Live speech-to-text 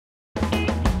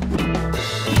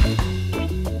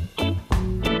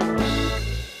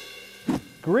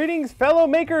Greetings fellow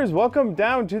makers, welcome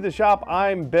down to the shop.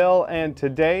 I'm Bill and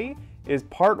today is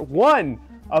part 1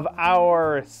 of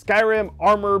our Skyrim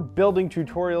armor building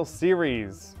tutorial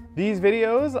series. These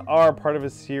videos are part of a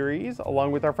series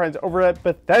along with our friends over at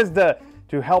Bethesda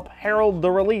to help herald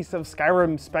the release of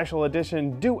Skyrim Special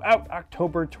Edition due out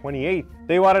October 28th.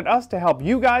 They wanted us to help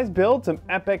you guys build some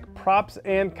epic props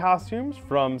and costumes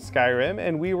from Skyrim,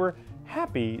 and we were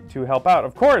happy to help out.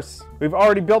 Of course, we've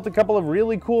already built a couple of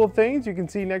really cool things. You can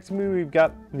see next to me we've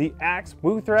got the axe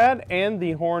Wuuthrad and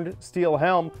the horned steel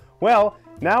helm. Well,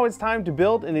 now it's time to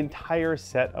build an entire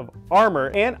set of armor,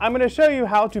 and I'm going to show you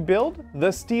how to build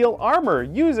the steel armor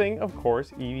using, of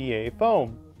course, EVA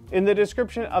Foam. In the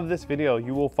description of this video,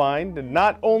 you will find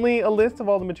not only a list of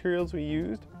all the materials we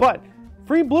used, but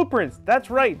free blueprints. That's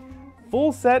right,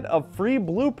 full set of free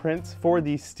blueprints for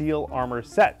the steel armor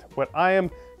set, what I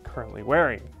am currently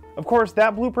wearing. Of course,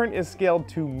 that blueprint is scaled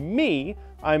to me.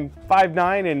 I'm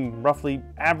 5'9" and roughly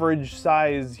average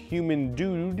size human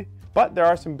dude, but there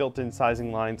are some built-in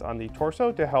sizing lines on the torso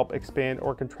to help expand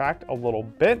or contract a little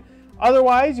bit.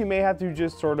 Otherwise, you may have to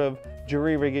just sort of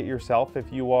jury rig it yourself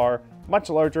if you are much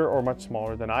larger or much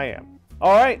smaller than I am.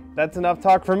 All right, that's enough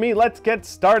talk from me. Let's get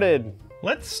started.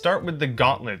 Let's start with the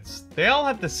gauntlets. They all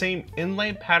have the same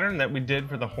inlay pattern that we did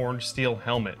for the horned steel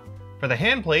helmet. For the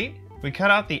hand plate, we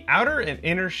cut out the outer and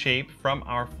inner shape from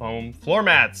our foam floor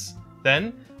mats.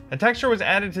 Then, a texture was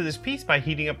added to this piece by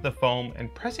heating up the foam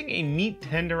and pressing a meat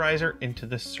tenderizer into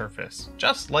the surface,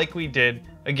 just like we did,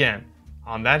 again,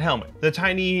 on that helmet. The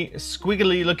tiny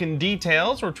squiggly looking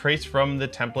details were traced from the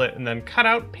template and then cut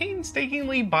out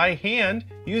painstakingly by hand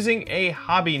using a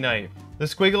hobby knife. The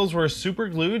squiggles were super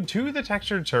glued to the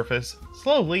textured surface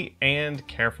slowly and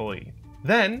carefully.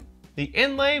 Then, the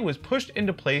inlay was pushed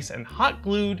into place and hot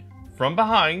glued from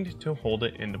behind to hold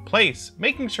it into place,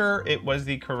 making sure it was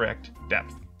the correct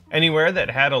depth. Anywhere that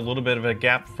had a little bit of a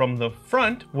gap from the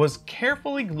front was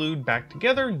carefully glued back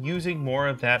together using more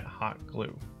of that hot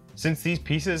glue. Since these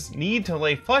pieces need to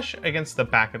lay flush against the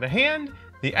back of the hand,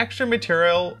 the extra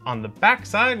material on the back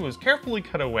side was carefully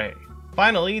cut away.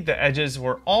 Finally, the edges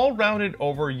were all rounded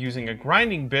over using a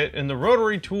grinding bit in the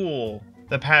Rotary Tool.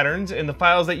 The patterns in the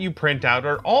files that you print out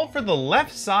are all for the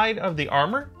left side of the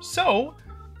armor, so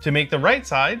to make the right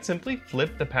side, simply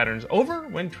flip the patterns over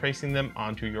when tracing them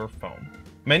onto your foam.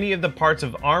 Many of the parts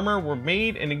of armor were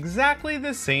made in exactly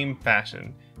the same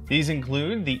fashion. These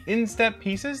include the instep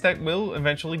pieces that will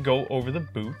eventually go over the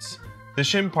boots, the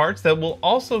shin parts that will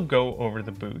also go over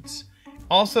the boots.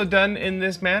 Also done in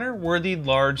this manner were the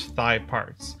large thigh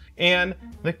parts, and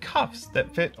the cuffs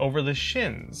that fit over the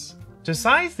shins. To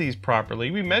size these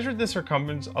properly, we measured the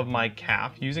circumference of my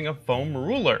calf using a foam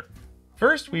ruler.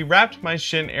 First, we wrapped my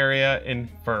shin area in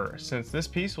fur, since this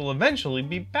piece will eventually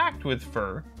be backed with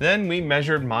fur. Then we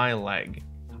measured my leg.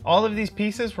 All of these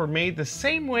pieces were made the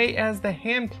same way as the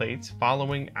hand plates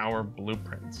following our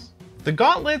blueprints. The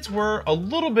gauntlets were a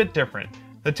little bit different.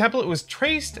 The template was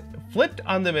traced, flipped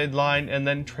on the midline, and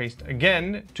then traced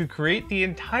again to create the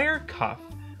entire cuff,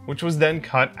 which was then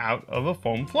cut out of a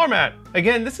foam floor mat.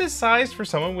 Again, this is sized for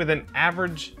someone with an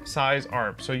average size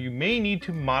arm, so you may need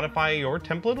to modify your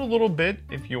template a little bit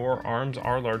if your arms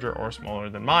are larger or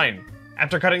smaller than mine.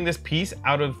 After cutting this piece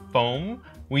out of foam,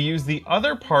 we used the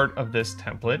other part of this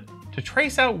template to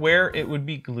trace out where it would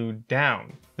be glued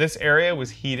down. This area was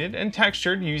heated and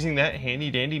textured using that handy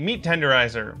dandy meat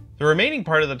tenderizer. The remaining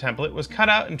part of the template was cut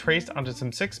out and traced onto some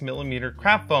 6mm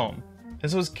craft foam.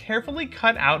 This was carefully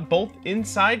cut out both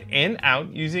inside and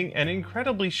out using an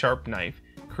incredibly sharp knife,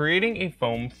 creating a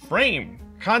foam frame.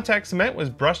 Contact cement was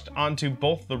brushed onto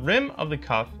both the rim of the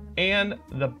cuff and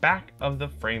the back of the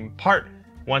frame part.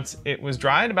 Once it was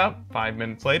dried, about 5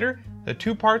 minutes later, the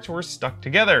two parts were stuck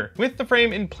together. With the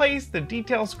frame in place, the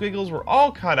detail squiggles were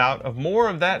all cut out of more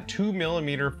of that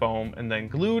 2mm foam and then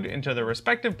glued into their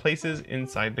respective places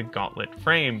inside the gauntlet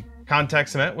frame. Contact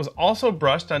cement was also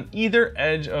brushed on either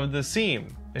edge of the seam.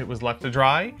 It was left to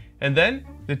dry, and then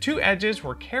the two edges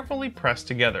were carefully pressed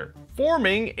together,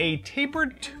 forming a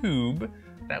tapered tube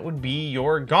that would be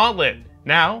your gauntlet.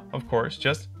 Now, of course,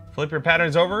 just flip your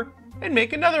patterns over and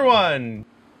make another one.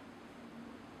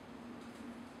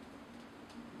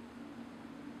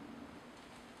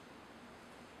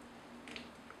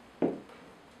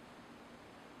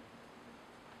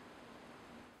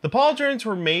 The pauldrons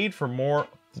were made for more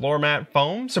floor mat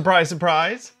foam. Surprise,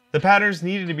 surprise. The patterns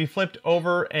needed to be flipped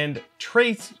over and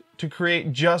traced to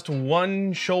create just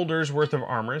one shoulder's worth of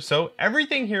armor, so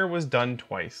everything here was done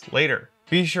twice later.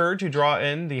 Be sure to draw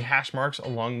in the hash marks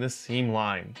along the seam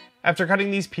line. After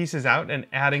cutting these pieces out and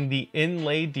adding the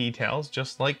inlay details,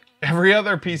 just like every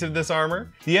other piece of this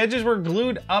armor, the edges were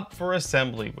glued up for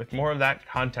assembly with more of that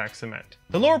contact cement.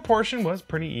 The lower portion was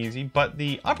pretty easy, but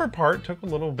the upper part took a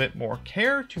little bit more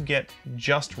care to get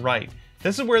just right.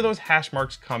 This is where those hash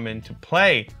marks come into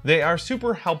play. They are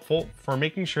super helpful for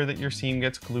making sure that your seam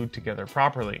gets glued together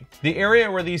properly. The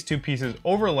area where these two pieces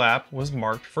overlap was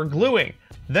marked for gluing.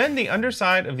 Then the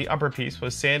underside of the upper piece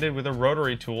was sanded with a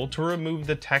rotary tool to remove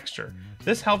the texture.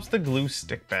 This helps the glue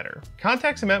stick better.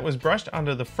 Contact cement was brushed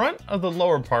onto the front of the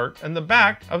lower part and the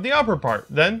back of the upper part.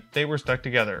 Then they were stuck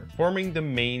together, forming the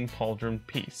main pauldron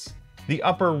piece. The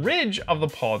upper ridge of the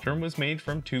pauldron was made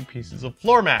from two pieces of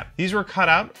floor mat. These were cut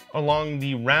out along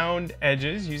the round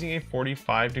edges using a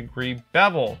 45-degree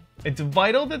bevel. It's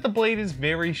vital that the blade is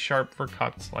very sharp for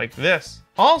cuts like this.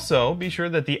 Also, be sure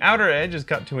that the outer edge is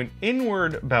cut to an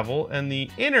inward bevel and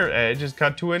the inner edge is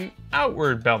cut to an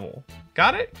outward bevel.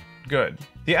 Got it? Good.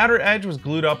 The outer edge was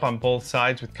glued up on both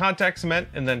sides with contact cement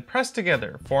and then pressed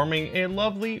together, forming a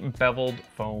lovely beveled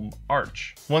foam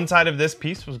arch. One side of this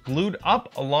piece was glued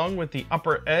up along with the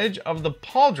upper edge of the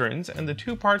pauldrons, and the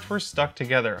two parts were stuck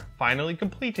together, finally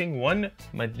completing one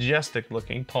majestic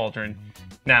looking pauldron.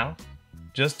 Now,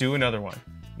 just do another one.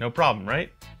 No problem,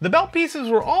 right? The belt pieces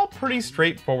were all pretty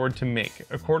straightforward to make,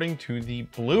 according to the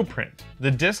blueprint.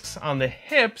 The discs on the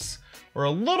hips were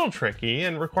a little tricky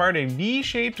and required a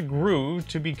V-shaped groove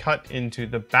to be cut into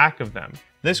the back of them.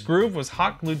 This groove was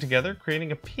hot glued together,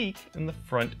 creating a peak in the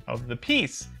front of the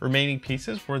piece. Remaining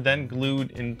pieces were then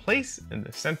glued in place in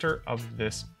the center of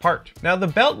this part. Now the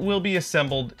belt will be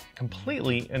assembled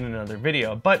completely in another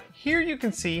video, but here you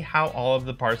can see how all of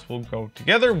the parts will go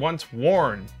together once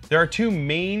worn. There are two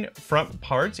main front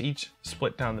parts, each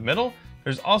split down the middle.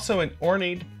 There's also an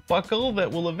ornate buckle that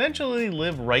will eventually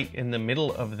live right in the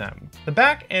middle of them. The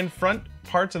back and front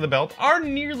parts of the belt are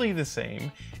nearly the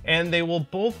same, and they will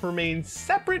both remain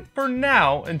separate for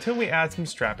now until we add some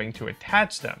strapping to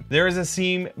attach them. There is a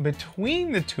seam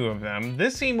between the two of them.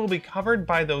 This seam will be covered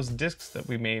by those discs that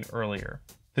we made earlier.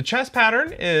 The chest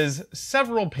pattern is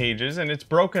several pages and it's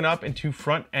broken up into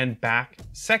front and back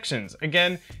sections.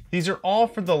 Again, these are all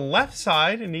for the left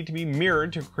side and need to be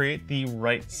mirrored to create the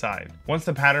right side. Once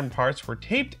the pattern parts were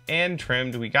taped and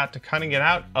trimmed, we got to cutting it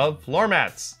out of floor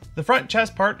mats. The front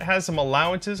chest part has some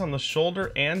allowances on the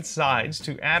shoulder and sides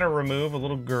to add or remove a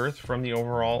little girth from the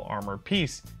overall armor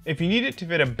piece. If you need it to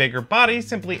fit a bigger body,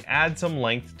 simply add some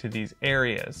length to these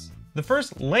areas. The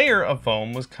first layer of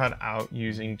foam was cut out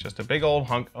using just a big old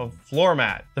hunk of floor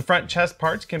mat. The front chest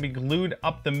parts can be glued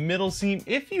up the middle seam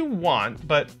if you want,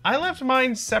 but I left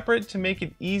mine separate to make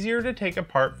it easier to take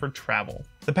apart for travel.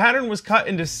 The pattern was cut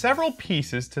into several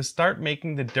pieces to start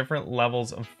making the different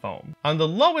levels of foam. On the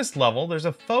lowest level, there's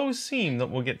a faux seam that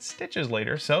will get stitches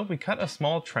later, so we cut a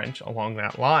small trench along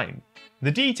that line.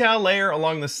 The detail layer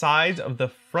along the sides of the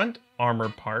front armor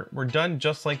part were done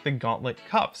just like the gauntlet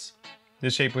cuffs.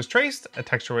 This shape was traced, a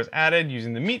texture was added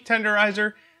using the meat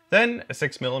tenderizer, then a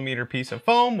 6mm piece of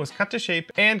foam was cut to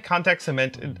shape and contact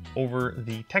cemented over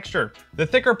the texture. The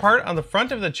thicker part on the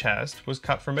front of the chest was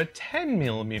cut from a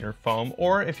 10mm foam,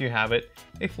 or if you have it,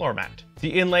 a floor mat.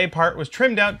 The inlay part was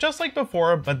trimmed out just like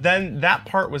before, but then that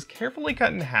part was carefully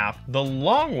cut in half the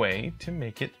long way to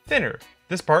make it thinner.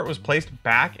 This part was placed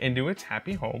back into its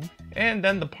happy home, and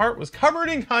then the part was covered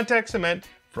in contact cement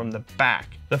from the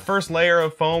back. The first layer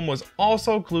of foam was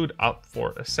also glued up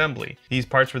for assembly. These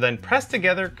parts were then pressed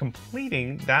together,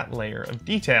 completing that layer of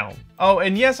detail. Oh,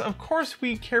 and yes, of course,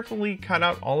 we carefully cut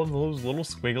out all of those little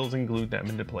squiggles and glued them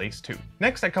into place too.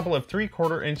 Next, a couple of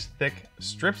 3/4 inch thick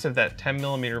strips of that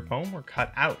 10mm foam were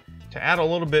cut out to add a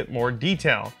little bit more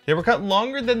detail. They were cut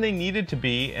longer than they needed to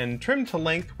be and trimmed to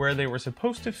length where they were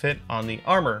supposed to fit on the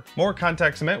armor. More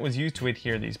contact cement was used to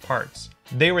adhere these parts.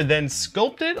 They were then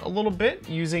sculpted a little bit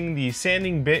using the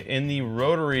sanding bit in the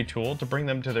rotary tool to bring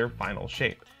them to their final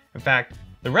shape. In fact,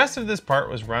 the rest of this part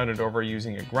was rounded over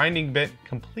using a grinding bit,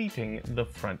 completing the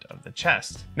front of the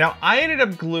chest. Now, I ended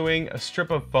up gluing a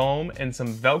strip of foam and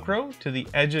some Velcro to the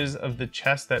edges of the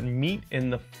chest that meet in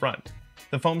the front.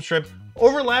 The foam strip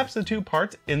overlaps the two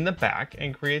parts in the back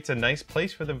and creates a nice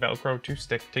place for the Velcro to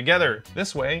stick together.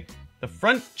 This way, the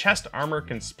front chest armor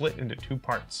can split into two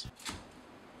parts.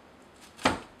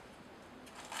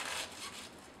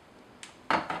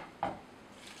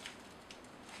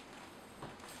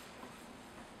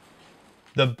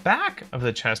 The back of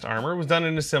the chest armor was done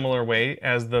in a similar way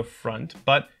as the front,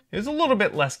 but it was a little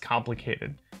bit less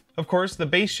complicated. Of course, the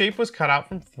base shape was cut out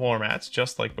from floor mats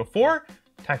just like before,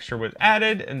 texture was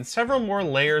added, and several more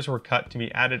layers were cut to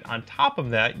be added on top of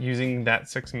that using that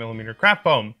 6mm craft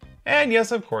foam. And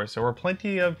yes, of course, there were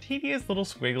plenty of tedious little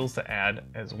squiggles to add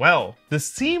as well. The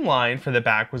seam line for the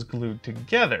back was glued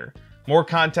together. More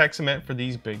contact cement for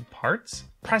these big parts.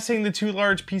 Pressing the two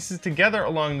large pieces together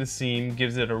along the seam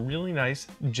gives it a really nice,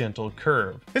 gentle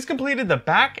curve. This completed the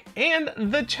back, and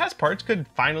the chest parts could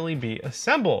finally be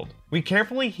assembled. We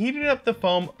carefully heated up the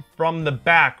foam from the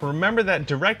back. Remember that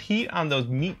direct heat on those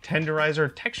meat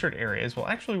tenderizer textured areas will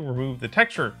actually remove the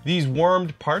texture. These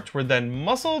warmed parts were then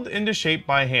muscled into shape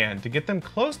by hand to get them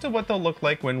close to what they'll look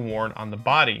like when worn on the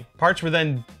body. Parts were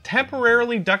then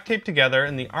temporarily duct taped together,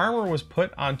 and the armor was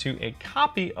put onto a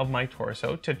copy of my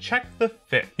torso to check the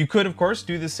fit. You could, of course,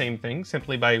 do the same thing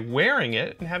simply by wearing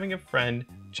it and having a friend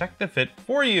check the fit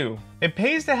for you. It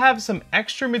pays to have some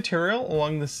extra material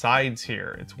along the sides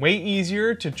here. It's way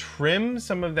easier to trim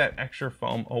some of that extra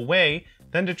foam away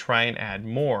than to try and add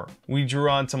more. We drew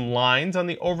on some lines on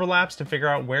the overlaps to figure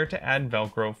out where to add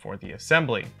Velcro for the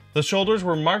assembly. The shoulders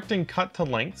were marked and cut to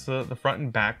length so that the front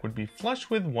and back would be flush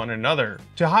with one another.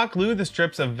 To hot glue the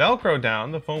strips of Velcro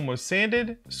down, the foam was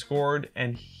sanded, scored,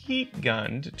 and heat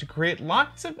gunned to create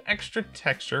lots of extra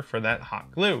texture for that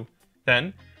hot glue.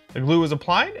 Then, the glue was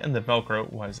applied and the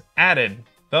Velcro was added.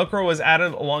 Velcro was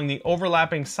added along the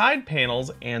overlapping side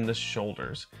panels and the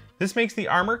shoulders. This makes the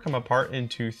armor come apart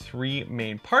into 3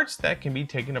 main parts that can be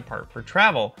taken apart for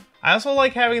travel. I also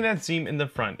like having that seam in the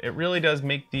front. It really does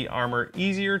make the armor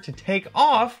easier to take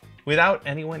off without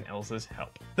anyone else's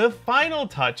help. The final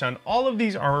touch on all of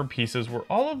these armor pieces were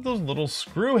all of those little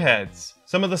screw heads.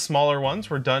 Some of the smaller ones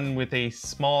were done with a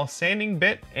small sanding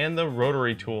bit and the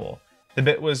rotary tool. The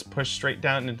bit was pushed straight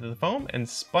down into the foam and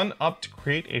spun up to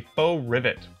create a faux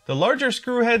rivet. The larger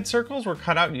screw head circles were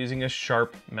cut out using a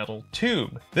sharp metal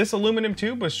tube. This aluminum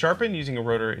tube was sharpened using a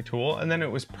rotary tool, and then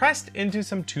it was pressed into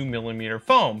some 2mm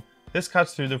foam. This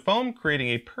cuts through the foam, creating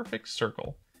a perfect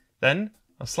circle. Then,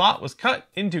 a slot was cut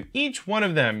into each one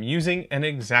of them using an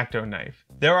X-Acto knife.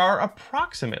 There are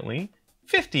approximately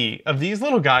 50 of these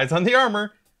little guys on the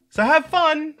armor, so have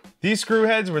fun! These screw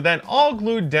heads were then all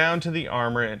glued down to the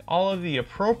armor in all of the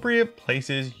appropriate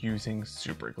places using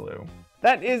super glue.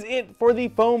 That is it for the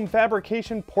foam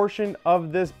fabrication portion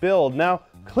of this build. Now,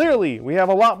 clearly, we have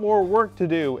a lot more work to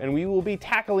do, and we will be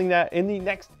tackling that in the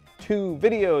next 2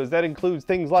 videos. That includes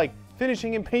things like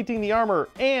finishing and painting the armor,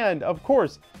 and, of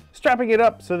course, strapping it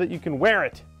up so that you can wear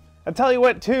it. I'll tell you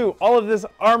what, too, all of this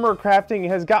armor crafting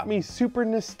has got me super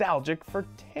nostalgic for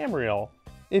Tamriel.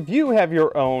 If you have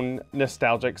your own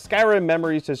nostalgic Skyrim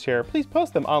memories to share, please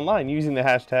post them online using the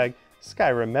hashtag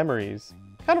Skyrim Memories.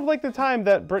 Kind of like the time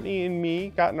that Brittany and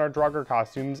me got in our Draugr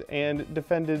costumes and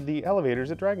defended the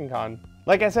elevators at DragonCon.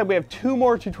 Like I said, we have 2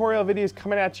 more tutorial videos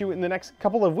coming at you in the next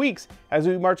couple of weeks as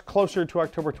we march closer to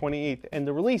October 28th and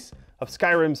the release of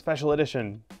Skyrim Special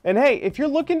Edition. And hey, if you're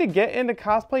looking to get into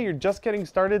cosplay, you're just getting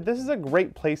started, this is a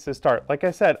great place to start. Like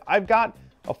I said, I've got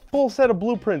a full set of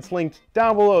blueprints linked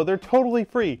down below. They're totally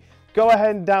free. Go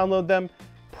ahead and download them,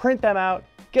 print them out,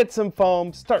 get some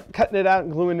foam, start cutting it out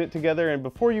and gluing it together, and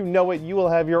before you know it, you will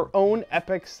have your own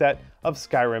epic set of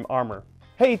Skyrim armor.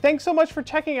 Hey, thanks so much for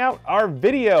checking out our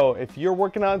video. If you're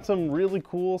working on some really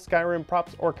cool Skyrim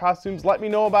props or costumes, let me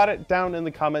know about it down in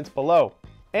the comments below.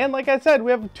 And like I said,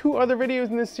 we have 2 other videos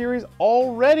in this series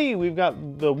already. We've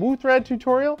got the Wuuthrad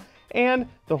tutorial and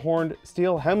the horned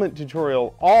steel helmet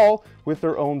tutorial, all with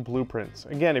their own blueprints.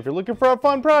 Again, if you're looking for a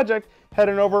fun project, head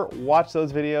on over, watch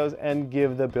those videos, and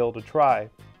give the build a try.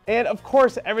 And of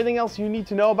course, everything else you need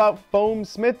to know about foam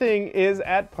smithing is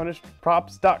at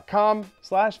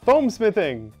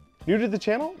punishedprops.com/foamsmithing. New to the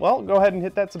channel? Well, go ahead and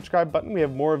hit that subscribe button. We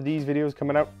have more of these videos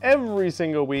coming out every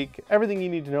single week. Everything you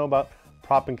need to know about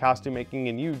prop and costume making,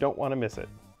 and you don't want to miss it.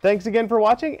 Thanks again for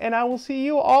watching, and I will see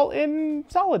you all in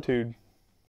solitude.